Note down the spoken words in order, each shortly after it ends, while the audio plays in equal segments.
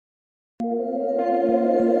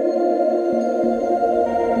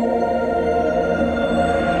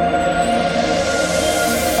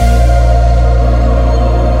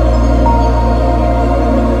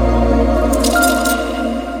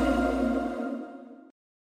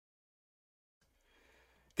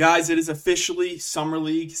Guys, it is officially Summer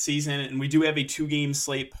League season, and we do have a two-game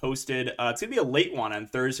slate posted. It's going to be a late one on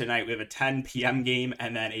Thursday night. We have a 10 p.m. game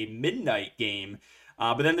and then a midnight game.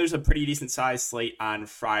 But then there's a pretty decent-sized slate on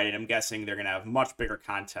Friday, and I'm guessing they're going to have much bigger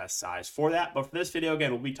contest size for that. But for this video, again,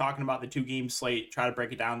 we'll be talking about the two-game slate, try to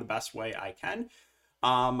break it down the best way I can.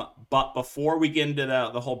 But before we get into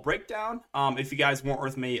the whole breakdown, if you guys weren't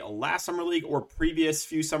with me last Summer League or previous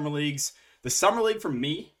few Summer Leagues, the Summer League for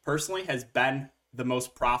me, personally, has been the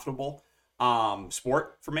most profitable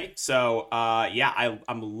sport for me. So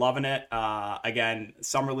I'm loving it. Again,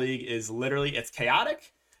 Summer League is literally, it's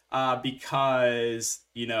chaotic because,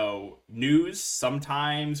 news,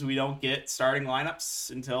 sometimes we don't get starting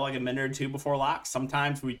lineups until like a minute or two before lock.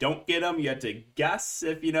 Sometimes we don't get them. You have to guess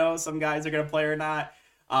if, some guys are going to play or not.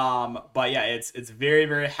 But yeah, it's very,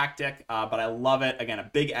 very hectic, but I love it. Again,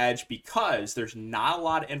 a big edge because there's not a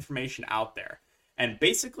lot of information out there. And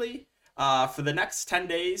basically, for the next 10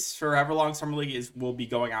 days, for however long Summer League will be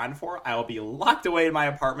going on for, I will be locked away in my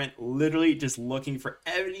apartment, literally just looking for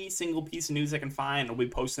every single piece of news I can find. I'll be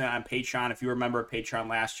posting it on Patreon. If you remember Patreon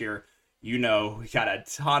last year, we got a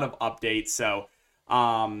ton of updates. So,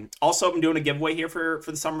 also I'm doing a giveaway here for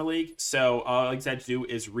the Summer League. So all I have to do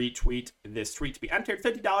is retweet this tweet to be entered.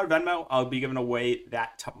 $50 Venmo. I'll be giving away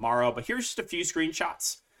that tomorrow. But here's just a few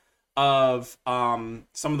screenshots of some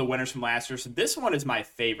of the winners from last year. So this one is my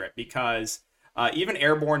favorite because even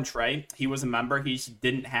Airborne Trey, he was a member. He just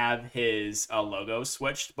didn't have his logo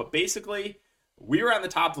switched. But basically, we were on the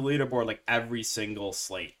top of the leaderboard like every single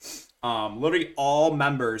slate. Literally all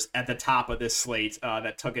members at the top of this slate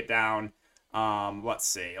that took it down. Let's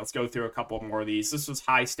see. Let's go through a couple more of these. This was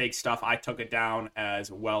high stakes stuff. I took it down as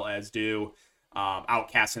well as do.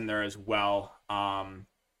 Outcast in there as well.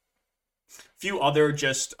 Few other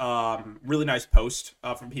just really nice posts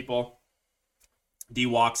from people.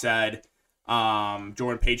 D-Walk said,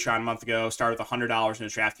 joined Patreon a month ago, started with $100 in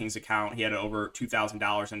his Draftkings account. He had over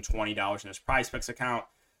 $2,000 and $20 in his PrizePicks account.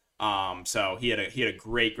 So he had a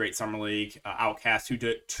great Summer League. Outcast,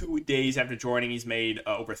 2 days after joining, he's made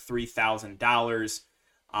over $3,000.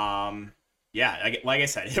 Like I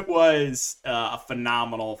said, it was a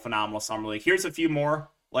phenomenal Summer League. Here's a few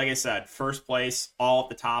more. Like I said, first place, all at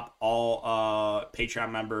the top, all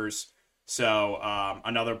Patreon members. So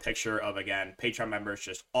another picture of, again, Patreon members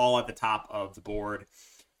just all at the top of the board.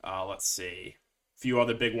 Let's see. A few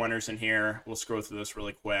other big winners in here. We'll scroll through this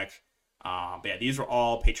really quick. But yeah, these were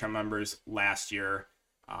all Patreon members last year.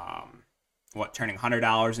 Turning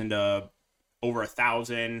 $100 into over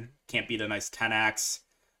 $1,000. Can't beat a nice 10x.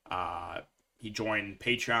 He joined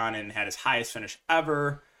Patreon and had his highest finish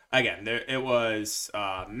ever. Again, it was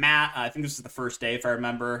Matt. I think this was the first day, if I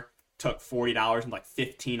remember. Took $40 and like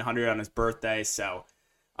 $1,500 on his birthday. So,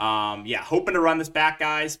 hoping to run this back,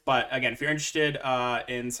 guys. But again, if you're interested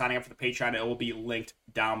in signing up for the Patreon, it will be linked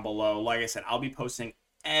down below. Like I said, I'll be posting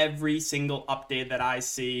every single update that I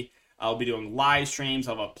see. I'll be doing live streams.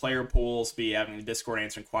 I'll have player pools. Be having the Discord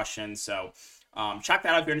answering questions. So, check that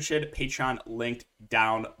out if you're interested. Patreon linked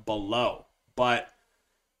down below. But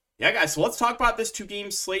yeah, guys, so let's talk about this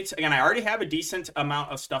two-game slate. Again, I already have a decent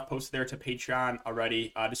amount of stuff posted there to Patreon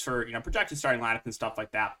already, just for, projected starting lineup and stuff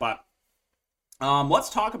like that. But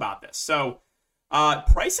let's talk about this. So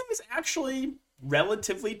pricing is actually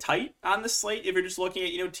relatively tight on the slate if you're just looking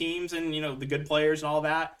at, teams and, the good players and all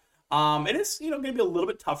that. It is, going to be a little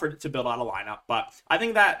bit tougher to build out a lineup, but I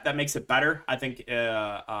think that makes it better. I think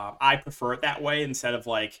I prefer it that way instead of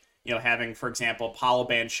having, for example, Paulo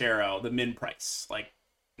Banchero, the min price.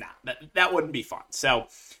 That wouldn't be fun. So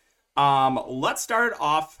let's start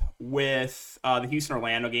off with the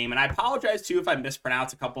Houston-Orlando game. And I apologize, too, if I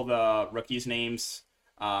mispronounce a couple of the rookies' names.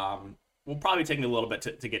 We'll probably take me a little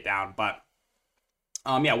bit to get down. But,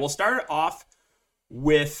 we'll start off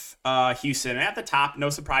with Houston. And at the top, no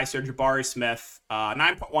surprise here, Jabari Smith.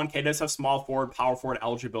 9.1K does have small forward, power forward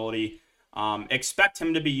eligibility. Expect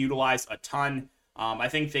him to be utilized a ton. I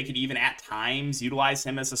think they could even at times utilize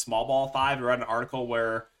him as a small ball 5. I read an article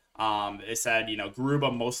where it said,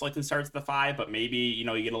 Garuba most likely starts at the 5, but maybe, you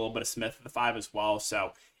get a little bit of Smith at the 5 as well.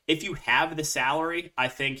 So if you have the salary, I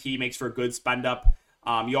think he makes for a good spend up.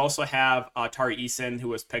 You also have Tari Eason, who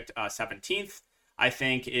was picked 17th, I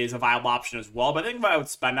think is a viable option as well. But I think if I would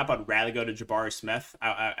spend up, I'd rather go to Jabari Smith.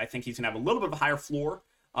 I think he's going to have a little bit of a higher floor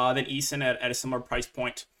than Eason at a similar price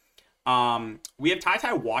point. We have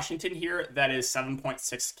Ty Washington here. That is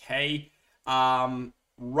 7.6K.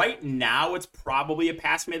 Right now, it's probably a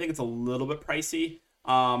pass me. I think it's a little bit pricey.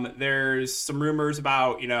 There's some rumors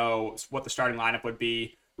about, what the starting lineup would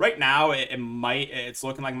be. Right now, it's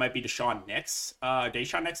looking like it might be Deshaun Nix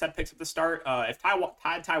that picks up the start. If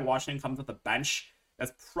Ty Washington comes with the bench,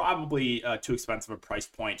 that's probably too expensive a price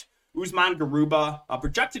point. Usman Garuba,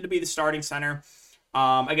 projected to be the starting center.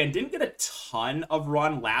 Again, didn't get a ton of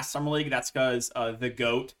run last Summer League. That's because the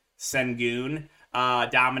GOAT, Sengun,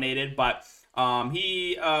 dominated. But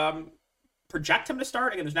he project him to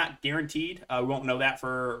start. Again, there's not guaranteed. We won't know that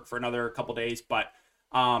for another couple days. But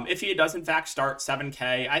if he does, in fact, start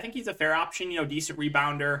 7K, I think he's a fair option, decent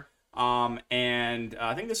rebounder. And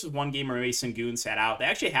I think this was one game where maybe Sengun sat out. They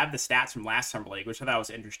actually have the stats from last Summer League, which I thought was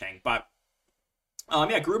interesting. But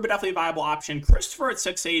Garuba definitely a viable option. Christopher at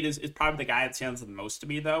 6'8" is probably the guy that stands the most to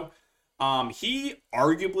me, though. He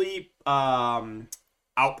arguably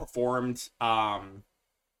outperformed.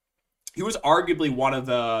 He was arguably one of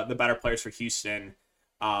the better players for Houston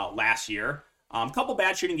last year. A couple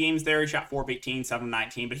bad shooting games there. He shot 4 of 18, 7 of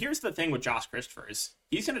 19. But here's the thing with Josh Christopher is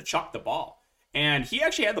he's going to chuck the ball. And he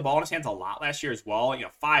actually had the ball in his hands a lot last year as well.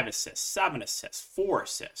 5 assists, 7 assists, 4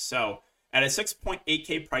 assists. So at a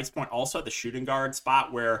 6.8K price point, also at the shooting guard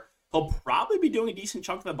spot where he'll probably be doing a decent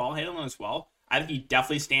chunk of the ball handling as well. I think he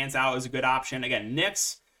definitely stands out as a good option. Again,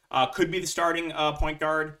 Knicks could be the starting point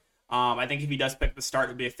guard. I think if he does pick the start,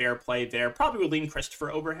 it would be a fair play there. Probably would lean Christopher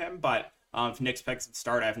over him, but if Knicks picks the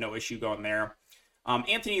start, I have no issue going there.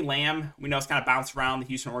 Anthony Lamb, we know it's kind of bounced around the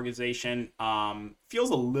Houston organization.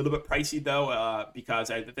 Feels a little bit pricey, though, because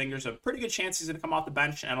I think there's a pretty good chance he's going to come off the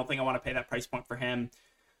bench, and I don't think I want to pay that price point for him.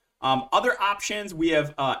 Other options, we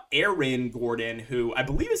have Aaron Gordon, who I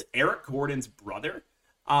believe is Eric Gordon's brother.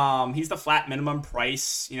 He's the flat minimum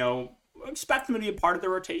price. Expect him to be a part of the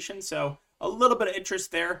rotation, so a little bit of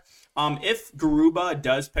interest there. If Garuba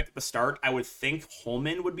does pick up the start, I would think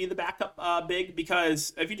Holman would be the backup big,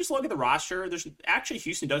 because if you just look at the roster,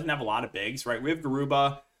 Houston doesn't have a lot of bigs, right? We have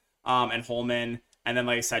Garuba and Holman, and then,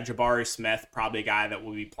 like I said, Jabari Smith, probably a guy that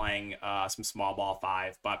will be playing some small ball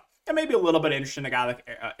 5, but maybe a little bit interesting, a guy like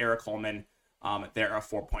Eric Holman there at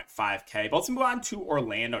 4.5K. But let's move on to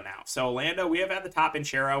Orlando now. So Orlando, we have at the top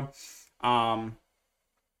Banchero. I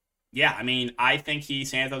think he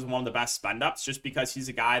stands as one of the best spend-ups just because he's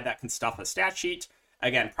a guy that can stuff a stat sheet.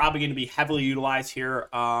 Again, probably going to be heavily utilized here.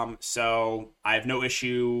 So I have no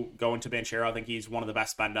issue going to Banchero. I think he's one of the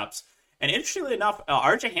best spend-ups. And interestingly enough,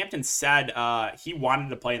 RJ Hampton said he wanted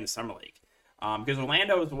to play in the Summer League. Because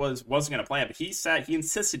Orlando wasn't going to play it, but he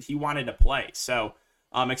insisted he wanted to play. So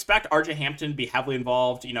expect RJ Hampton to be heavily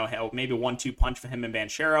involved. Maybe a 1-2 punch for him and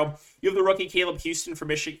Banchero. You have the rookie Caleb Houston from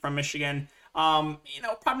Michigan.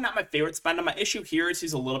 Probably not my favorite spend. My issue here is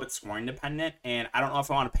he's a little bit scoring dependent, and I don't know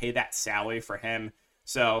if I want to pay that salary for him.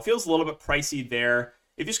 So it feels a little bit pricey there.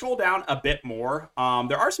 If you scroll down a bit more,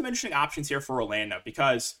 there are some interesting options here for Orlando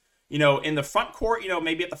because, in the front court,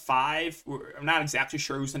 maybe at the 5, I'm not exactly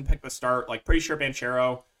sure who's going to pick the start. Like, pretty sure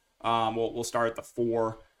Banchero will start at the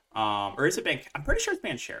 4. Or is it I'm pretty sure it's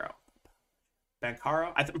Banchero.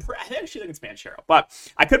 Bancaro? I actually think it's Banchero. But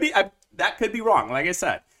that could be wrong, like I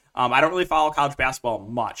said. I don't really follow college basketball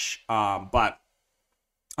much. But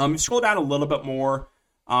scroll down a little bit more.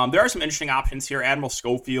 There are some interesting options here. Admiral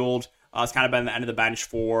Schofield has kind of been the end of the bench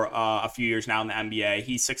for a few years now in the NBA.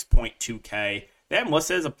 He's 6.2K. They have him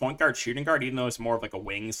listed as a point guard, shooting guard, even though it's more of like a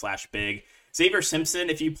wing/big. Xavier Simpson,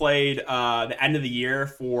 if you played the end of the year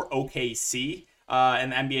for OKC in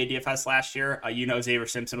the NBA DFS last year, Xavier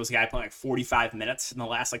Simpson was the guy playing like 45 minutes in the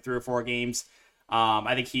last 3 or 4 games.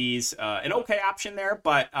 I think he's an okay option there,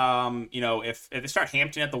 but if they start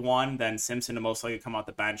Hampton at the 1, then Simpson will most likely come off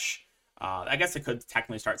the bench. I guess they could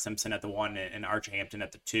technically start Simpson at the 1 and RJ Hampton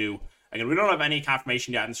at the 2. Again, we don't have any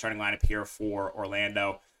confirmation yet in the starting lineup here for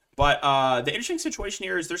Orlando. But the interesting situation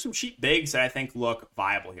here is there's some cheap bigs that I think look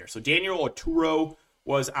viable here. So Daniel Oturu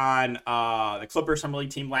was on the Clippers Summer League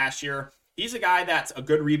team last year. He's a guy that's a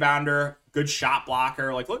good rebounder, good shot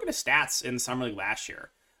blocker. Look at his stats in the Summer League last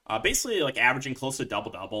year. Basically, averaging close to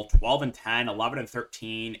double-double, 12 and 10, 11 and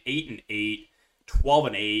 13, 8 and 8, 12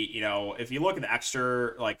 and 8. If you look at the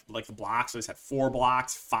extra, like the blocks, he's had 4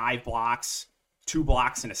 blocks, 5 blocks, 2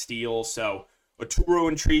 blocks, and a steal. So Oturu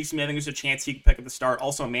intrigues me. I think there's a chance he could pick up the start.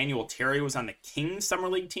 Also, Emmanuel Terry was on the Kings Summer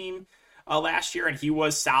League team last year, and he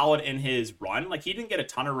was solid in his run. He didn't get a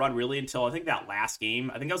ton of run really until I think that last game.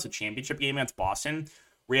 I think that was a championship game against Boston,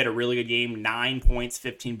 where he had a really good game, 9 points,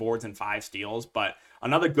 15 boards, and 5 steals. But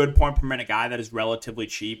another good point per minute guy that is relatively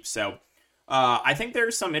cheap. So I think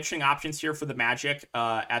there's some interesting options here for the Magic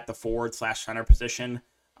at the forward/center position.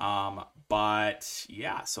 But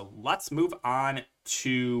yeah, so let's move on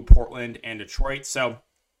to Portland and Detroit. So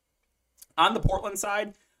on the Portland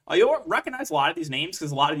side, you'll recognize a lot of these names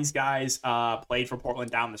because a lot of these guys played for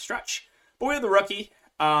Portland down the stretch. But we have the rookie,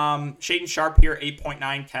 Shaedon Sharpe here,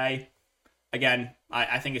 8.9K. Again,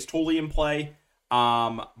 I think is totally in play.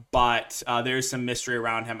 But there's some mystery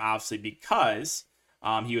around him, obviously, because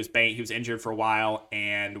he was injured for a while,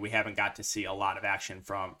 and we haven't got to see a lot of action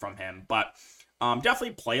from him. But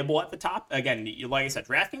definitely playable at the top. Again, like I said,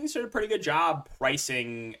 DraftKings did a pretty good job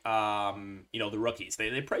pricing, the rookies.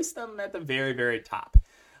 They priced them at the very, very top.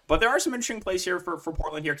 But there are some interesting plays here for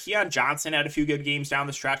Portland here. Keon Johnson had a few good games down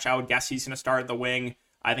the stretch. I would guess he's going to start at the wing.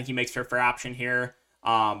 I think he makes fair option here.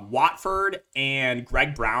 Watford and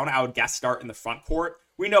Greg Brown, I would guess, start in the front court.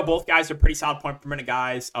 We know both guys are pretty solid point per minute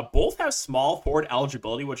guys. Both have small forward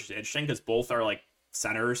eligibility, which is interesting because both are like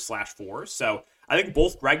centers/4s. So I think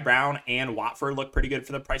both Greg Brown and Watford look pretty good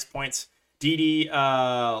for the price points. Didi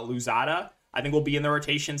Luzada, I think, will be in the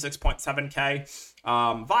rotation, 6.7K.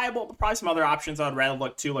 Viable, but probably some other options I'd rather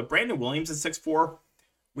look too. Like Brandon Williams is 6'4".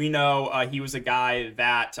 We know he was a guy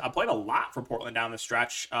that played a lot for Portland down the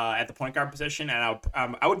stretch at the point guard position, and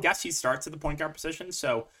I would guess he starts at the point guard position.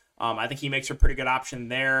 So I think he makes a pretty good option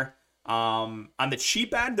there. On the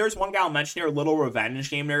cheap end, there's one guy I'll mention here, a little revenge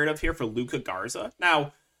game narrative here for Luka Garza.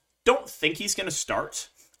 Now, don't think he's going to start.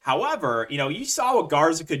 However, you saw what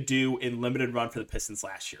Garza could do in limited run for the Pistons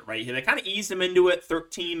last year, right? They kind of eased him into it,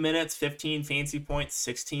 13 minutes, 15 fancy points,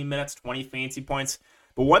 16 minutes, 20 fancy points.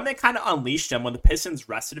 But when they kind of unleashed him, when the Pistons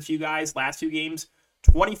rested a few guys last few games,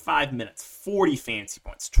 25 minutes, 40 fancy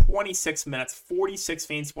points, 26 minutes, 46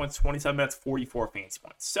 fancy points, 27 minutes, 44 fancy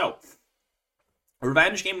points. So,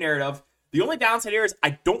 revenge game narrative. The only downside here is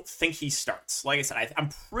I don't think he starts. Like I said, I'm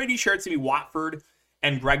pretty sure it's going to be Watford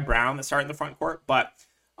and Greg Brown that start in the front court. But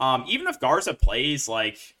even if Garza plays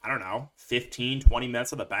 15, 20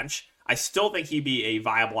 minutes on the bench, I still think he'd be a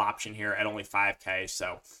viable option here at only 5K.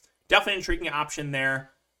 So definitely an intriguing option there.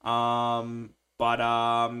 I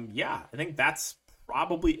think that's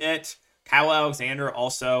probably it. Kyle Alexander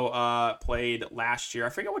also played last year. I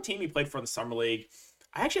forget what team he played for in the Summer League.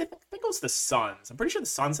 I think it was the Suns. I'm pretty sure the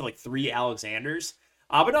Suns have 3 Alexanders.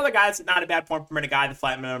 But another guy that's not a bad point per minute guy, the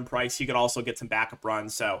flat minimum price. He could also get some backup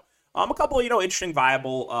runs. So a couple, interesting,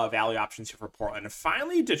 viable value options here for Portland. And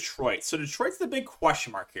finally, Detroit. So Detroit's the big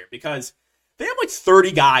question mark here because they have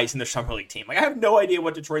 30 guys in their Summer League team. I have no idea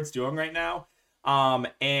what Detroit's doing right now.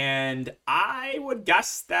 And I would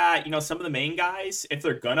guess that, some of the main guys, if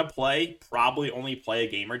they're going to play, probably only play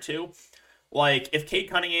a game or two. Like, if Cade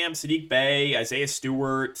Cunningham, Sadiq Bey, Isaiah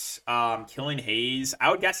Stewart, Killian Hayes,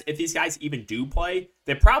 I would guess if these guys even do play,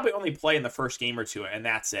 they probably only play in the first game or two, and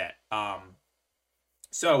that's it.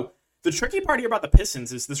 So the tricky part here about the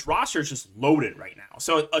Pistons is this roster is just loaded right now.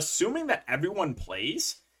 So assuming that everyone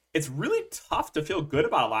plays, it's really tough to feel good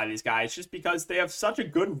about a lot of these guys just because they have such a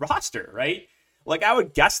good roster, right? Like, I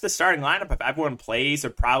would guess the starting lineup, if everyone plays,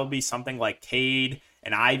 would probably be something like Cade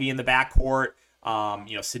and Ivy in the backcourt,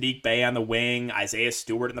 Sadiq Bey on the wing, Isaiah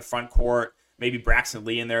Stewart in the front court, maybe Braxton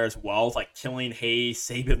Lee in there as well, like Killian Hayes,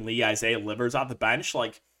 Saban Lee, Isaiah Livers off the bench.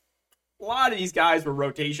 Like, a lot of these guys were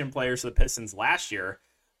rotation players for the Pistons last year.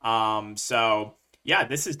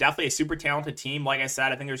 This is definitely a super talented team. Like I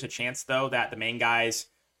said, I think there's a chance, though, that the main guys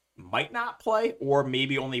might not play or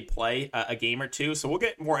maybe only play a game or two. So we'll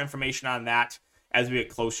get more information on that as we get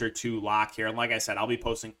closer to lock here. And like I said, I'll be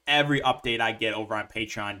posting every update I get over on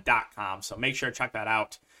patreon.com. So make sure to check that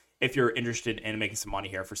out if you're interested in making some money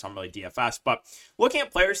here for Summer League DFS. But looking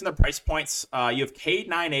at players and their price points, you have Cade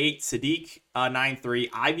 9.8, Sadiq 9.3,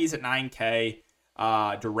 Ivy's at 9K,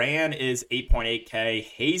 Duran is 8.8K,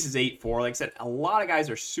 Hayes is 8.4. Like I said, a lot of guys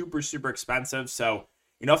are super, super expensive. So,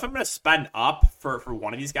 if I'm going to spend up for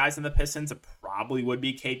one of these guys in the Pistons, it probably would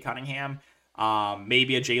be Cade Cunningham,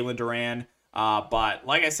 maybe a Jalen Duran. But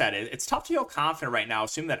like I said, it's tough to feel confident right now,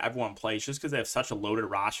 assuming that everyone plays just because they have such a loaded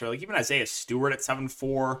roster. Like even Isaiah Stewart at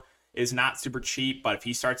 7'4" is not super cheap, but if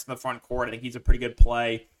he starts in the front court, I think he's a pretty good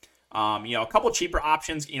play. A couple cheaper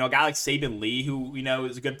options, a guy like Saban Lee, who we know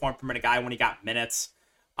is a good point per minute guy when he got minutes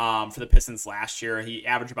for the Pistons last year. He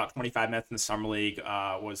averaged about 25 minutes in the Summer League,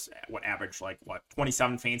 averaged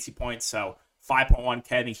 27 fancy points. So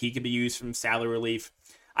 5.1K, I think he could be used from salary relief.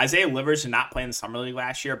 Isaiah Livers did not play in the Summer League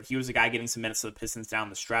last year, but he was a guy getting some minutes to the Pistons down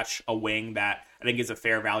the stretch, a wing that I think is a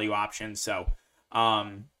fair value option. So,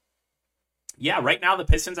 right now the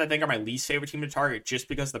Pistons, I think, are my least favorite team to target just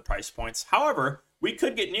because of the price points. However, we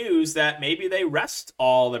could get news that maybe they rest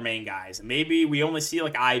all their main guys. And maybe we only see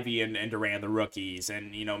Ivy and Duran, the rookies,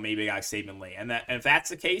 and, maybe a guy like Saban Lee. And if that's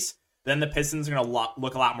the case, then the Pistons are going to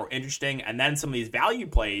look a lot more interesting. And then some of these value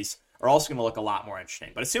plays are also going to look a lot more interesting.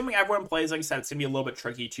 But assuming everyone plays, like I said, it's going to be a little bit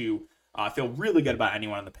tricky to feel really good about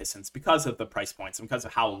anyone on the Pistons because of the price points and because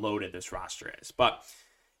of how loaded this roster is. But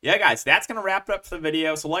yeah, guys, that's going to wrap it up for the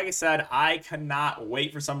video. So like I said, I cannot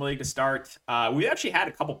wait for Summer League to start. We actually had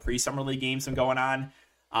a couple pre-Summer League games going on.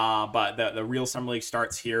 But the real Summer League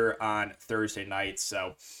starts here on Thursday night.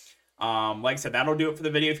 So, like I said, that'll do it for the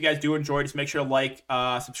video. If you guys do enjoy, just make sure to like,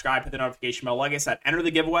 subscribe, hit the notification bell. Like I said, enter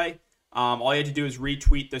the giveaway. All you have to do is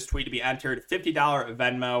retweet this tweet to be entered. $50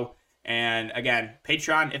 Venmo. And again,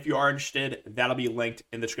 Patreon, if you are interested, that'll be linked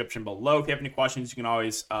in the description below. If you have any questions, you can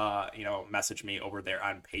always, message me over there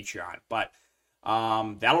on Patreon. But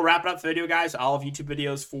that'll wrap it up for the video, guys. I'll have YouTube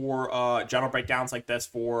videos for general breakdowns like this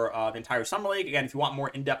for the entire Summer League. Again, if you want more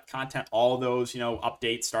in-depth content, all of those,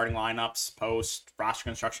 updates, starting lineups, posts, roster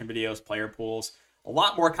construction videos, player pools, a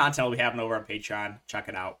lot more content will be happening over on Patreon. Check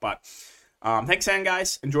it out. But thanks again,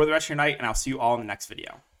 guys. Enjoy the rest of your night, and I'll see you all in the next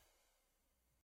video.